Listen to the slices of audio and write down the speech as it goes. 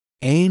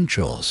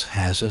Angels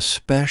has a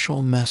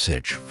special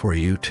message for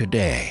you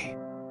today.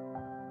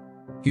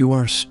 You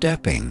are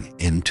stepping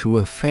into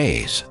a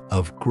phase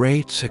of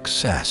great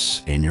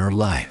success in your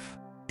life.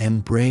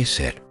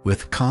 Embrace it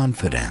with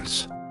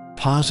confidence,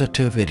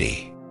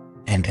 positivity,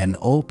 and an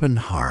open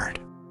heart.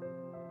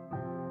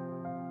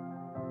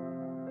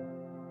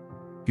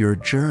 Your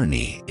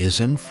journey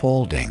is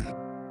unfolding,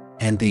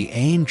 and the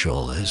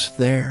angel is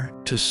there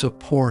to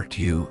support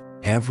you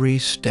every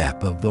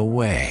step of the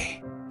way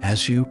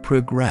as you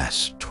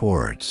progress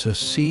towards a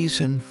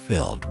season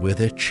filled with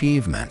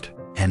achievement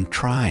and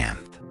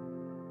triumph.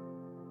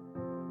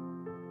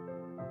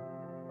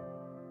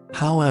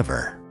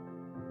 However,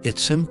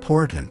 it's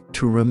important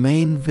to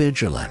remain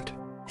vigilant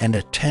and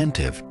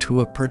attentive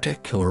to a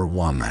particular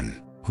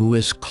woman who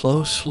is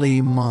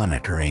closely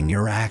monitoring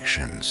your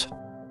actions.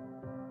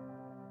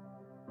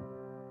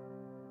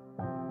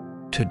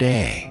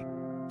 Today,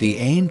 the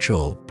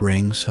angel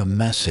brings a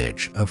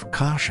message of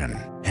caution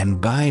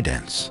and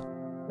guidance,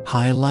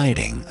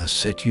 highlighting a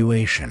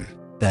situation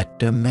that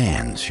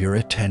demands your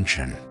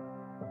attention.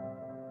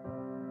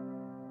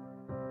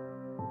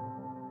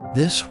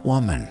 This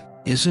woman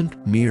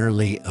isn't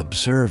merely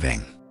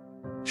observing.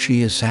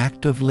 She is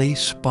actively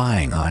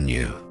spying on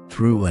you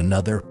through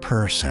another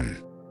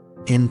person,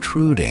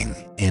 intruding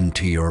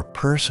into your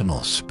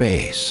personal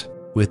space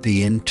with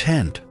the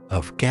intent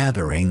of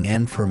gathering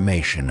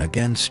information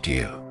against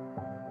you.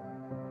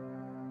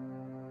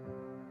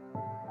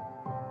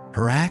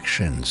 Her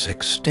actions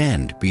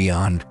extend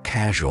beyond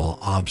casual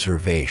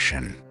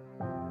observation.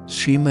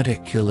 She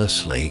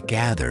meticulously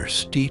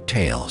gathers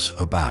details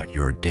about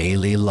your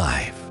daily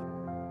life,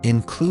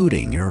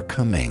 including your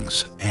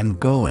comings and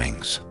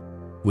goings,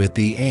 with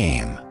the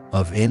aim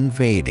of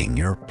invading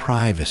your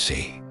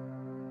privacy.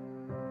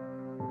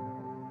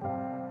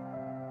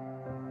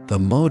 The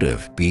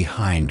motive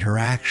behind her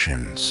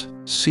actions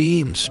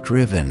seems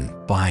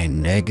driven by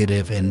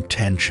negative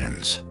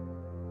intentions,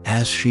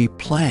 as she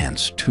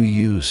plans to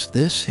use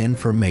this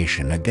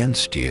information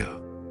against you.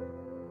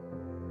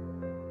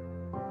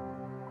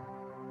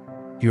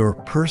 Your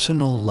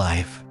personal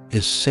life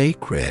is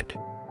sacred,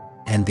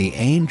 and the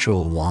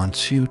angel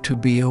wants you to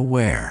be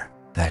aware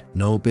that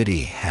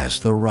nobody has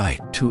the right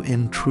to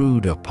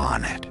intrude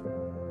upon it.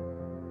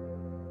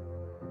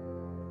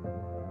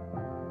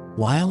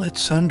 While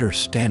it's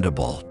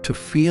understandable to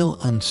feel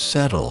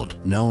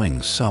unsettled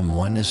knowing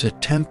someone is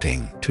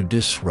attempting to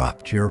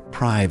disrupt your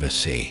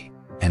privacy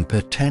and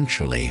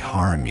potentially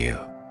harm you,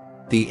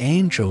 the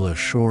angel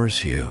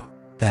assures you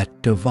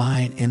that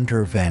divine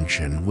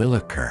intervention will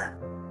occur.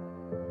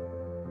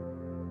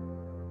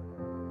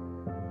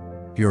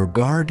 Your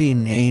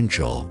guardian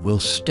angel will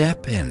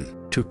step in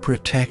to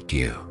protect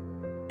you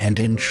and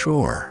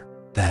ensure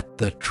that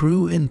the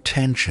true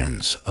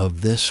intentions of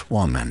this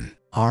woman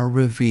are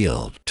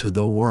revealed to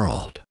the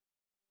world.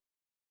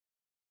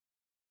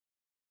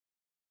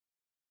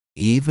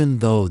 Even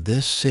though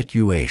this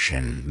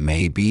situation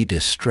may be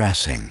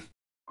distressing,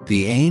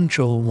 the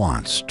angel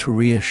wants to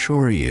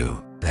reassure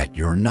you that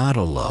you're not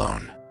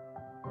alone.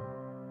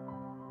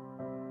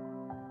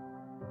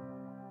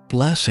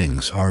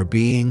 Blessings are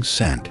being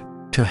sent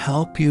to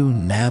help you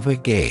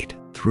navigate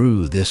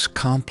through this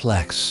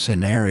complex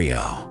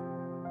scenario.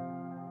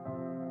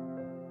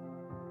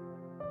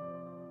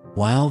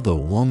 While the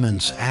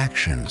woman's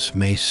actions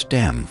may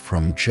stem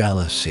from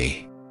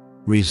jealousy,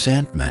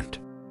 resentment,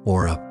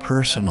 or a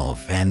personal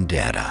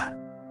vendetta,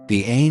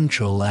 the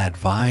angel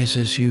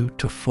advises you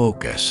to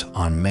focus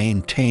on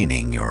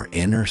maintaining your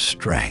inner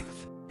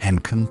strength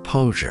and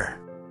composure.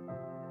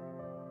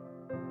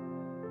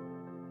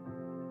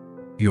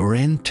 Your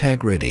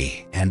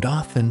integrity and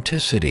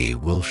authenticity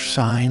will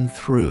shine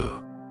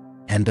through,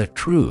 and the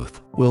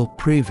truth will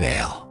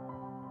prevail.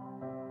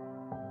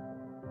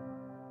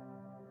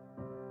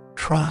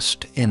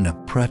 Trust in the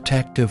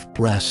protective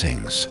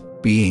blessings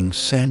being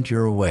sent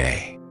your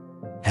way,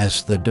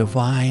 as the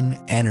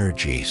divine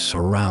energy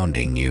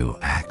surrounding you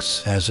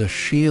acts as a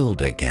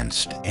shield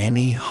against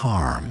any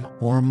harm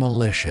or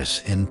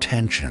malicious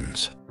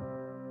intentions.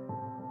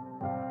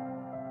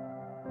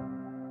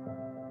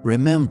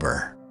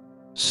 Remember,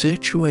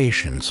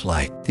 situations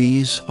like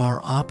these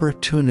are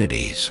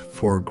opportunities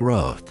for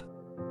growth,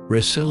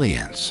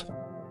 resilience,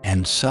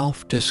 and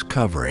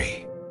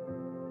self-discovery.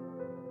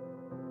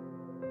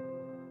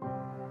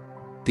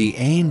 The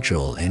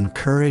angel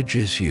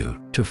encourages you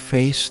to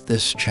face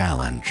this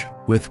challenge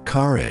with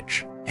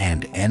courage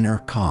and inner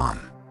calm,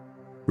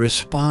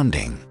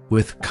 responding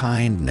with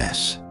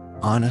kindness,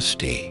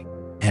 honesty,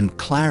 and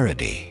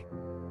clarity.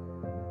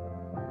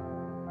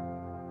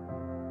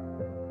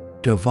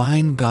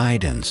 Divine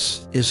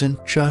guidance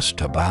isn't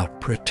just about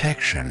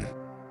protection.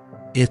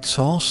 It's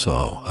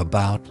also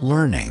about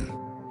learning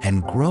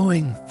and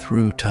growing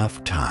through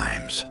tough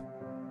times.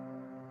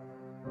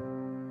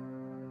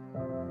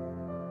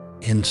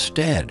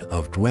 Instead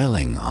of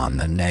dwelling on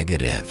the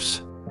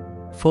negatives,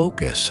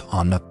 focus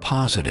on the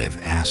positive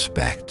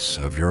aspects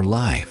of your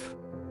life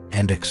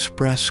and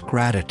express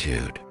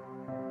gratitude.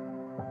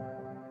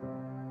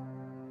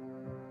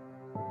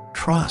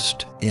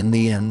 Trust in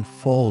the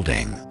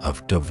unfolding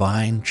of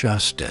divine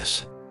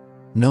justice,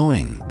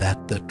 knowing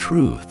that the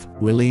truth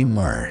will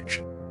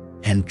emerge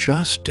and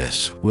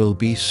justice will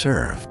be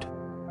served.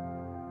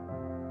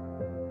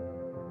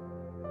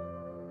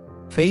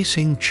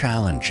 Facing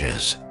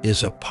challenges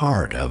is a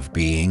part of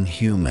being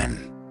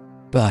human,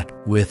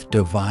 but with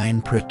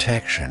divine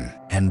protection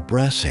and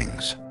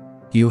blessings,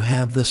 you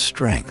have the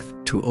strength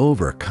to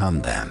overcome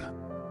them.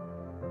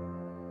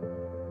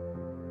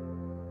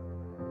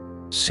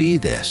 See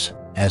this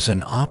as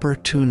an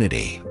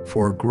opportunity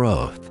for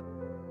growth,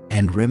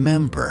 and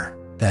remember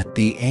that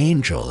the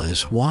angel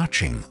is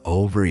watching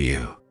over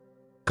you,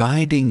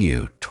 guiding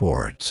you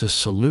towards a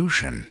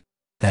solution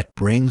that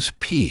brings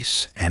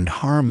peace and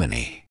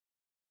harmony.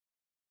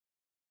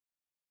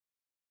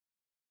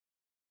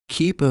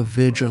 Keep a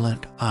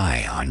vigilant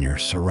eye on your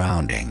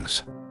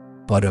surroundings,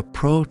 but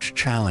approach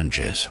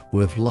challenges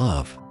with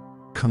love,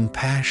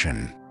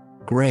 compassion,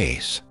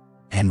 grace,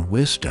 and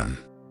wisdom,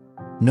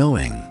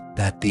 knowing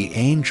that the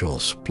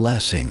angel's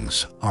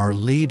blessings are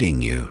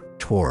leading you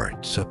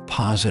towards a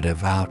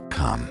positive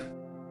outcome.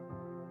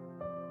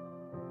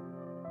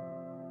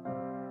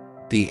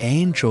 The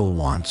angel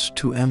wants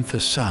to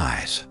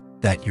emphasize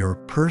that your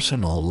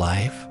personal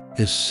life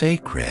is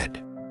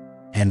sacred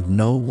and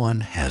no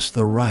one has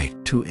the right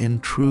to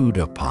intrude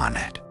upon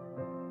it.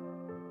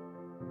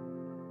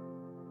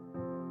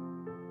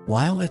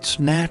 While it's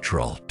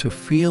natural to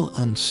feel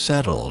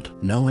unsettled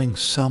knowing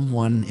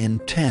someone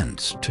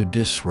intends to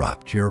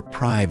disrupt your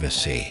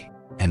privacy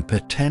and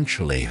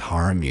potentially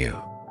harm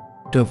you,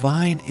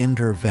 divine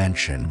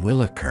intervention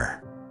will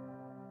occur.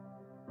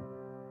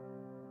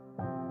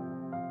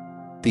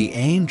 The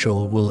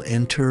angel will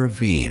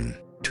intervene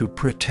to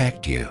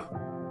protect you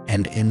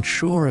and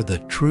ensure the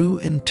true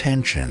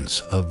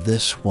intentions of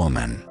this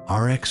woman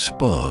are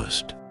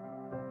exposed.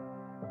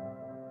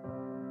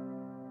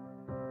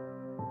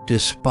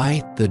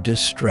 Despite the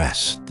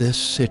distress this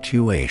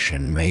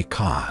situation may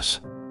cause,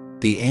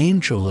 the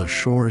angel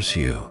assures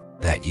you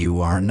that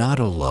you are not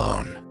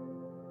alone.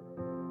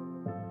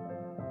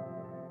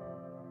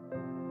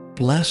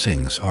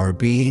 Blessings are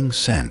being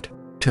sent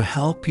to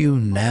help you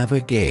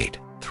navigate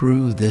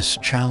through this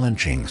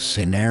challenging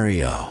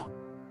scenario.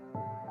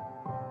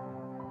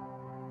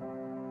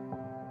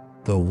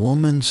 The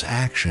woman's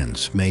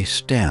actions may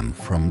stem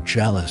from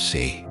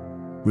jealousy,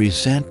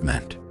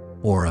 resentment,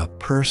 or a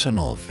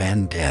personal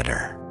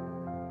vendetta,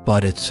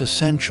 but it's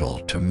essential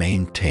to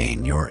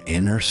maintain your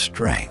inner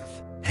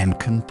strength and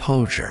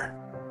composure.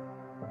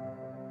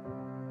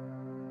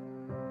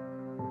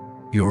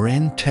 Your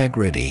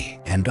integrity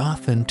and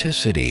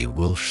authenticity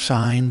will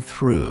shine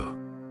through,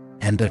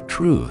 and the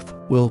truth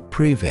will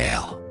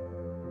prevail.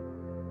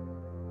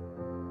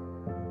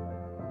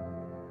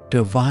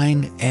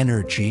 Divine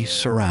energy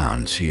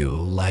surrounds you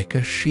like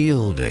a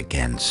shield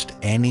against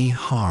any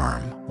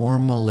harm or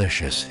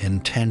malicious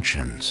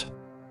intentions.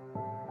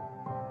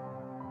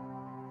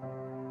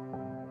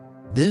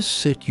 This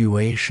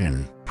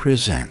situation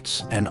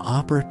presents an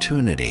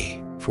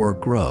opportunity for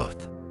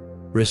growth,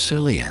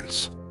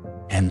 resilience,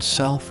 and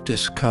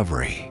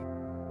self-discovery.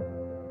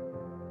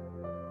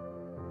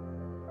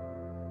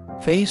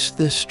 Face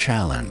this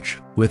challenge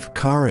with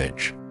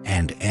courage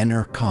and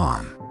inner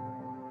calm,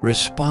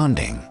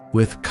 responding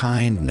with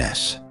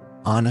kindness,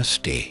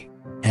 honesty,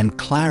 and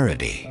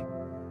clarity.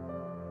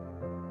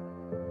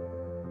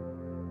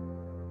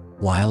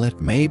 While it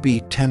may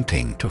be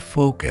tempting to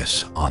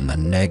focus on the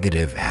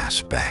negative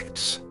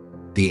aspects,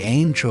 the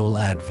angel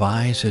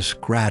advises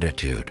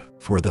gratitude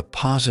for the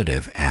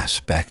positive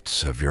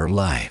aspects of your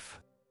life.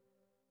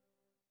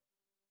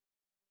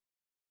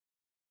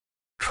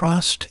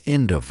 Trust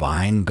in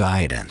divine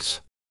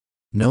guidance,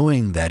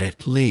 knowing that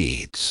it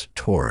leads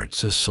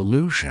towards a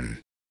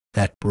solution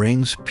that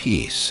brings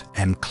peace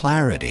and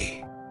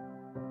clarity.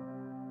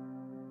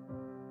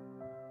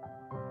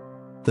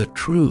 The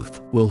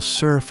truth will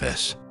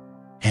surface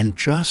and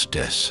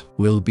justice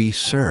will be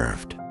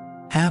served.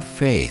 Have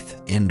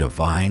faith in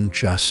divine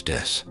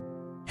justice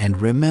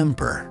and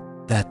remember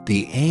that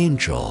the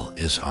angel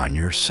is on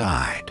your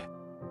side.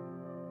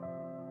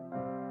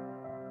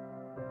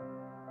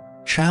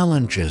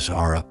 Challenges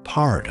are a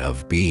part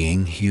of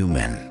being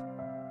human.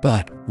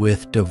 But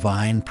with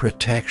divine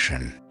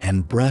protection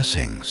and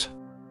blessings,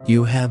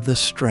 you have the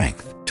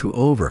strength to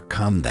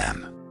overcome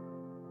them.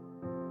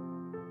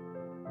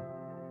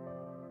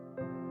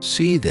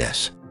 See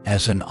this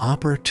as an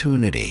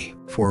opportunity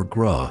for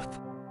growth,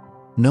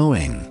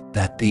 knowing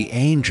that the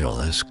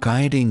angel is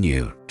guiding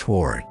you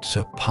towards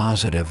a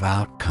positive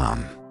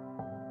outcome.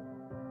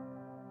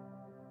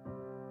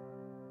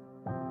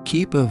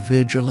 Keep a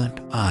vigilant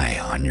eye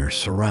on your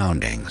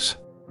surroundings,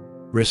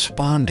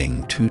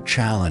 responding to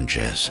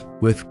challenges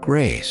with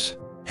grace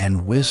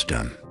and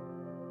wisdom.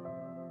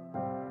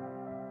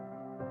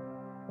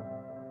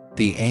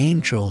 The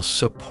angel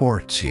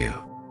supports you,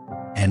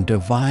 and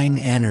divine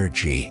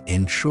energy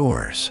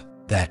ensures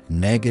that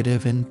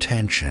negative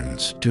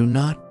intentions do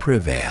not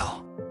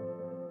prevail.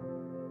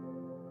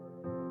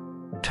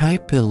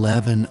 Type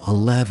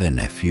 1111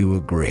 if you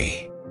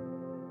agree.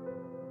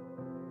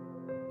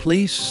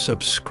 Please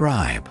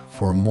subscribe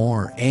for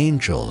more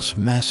angels'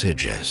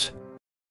 messages.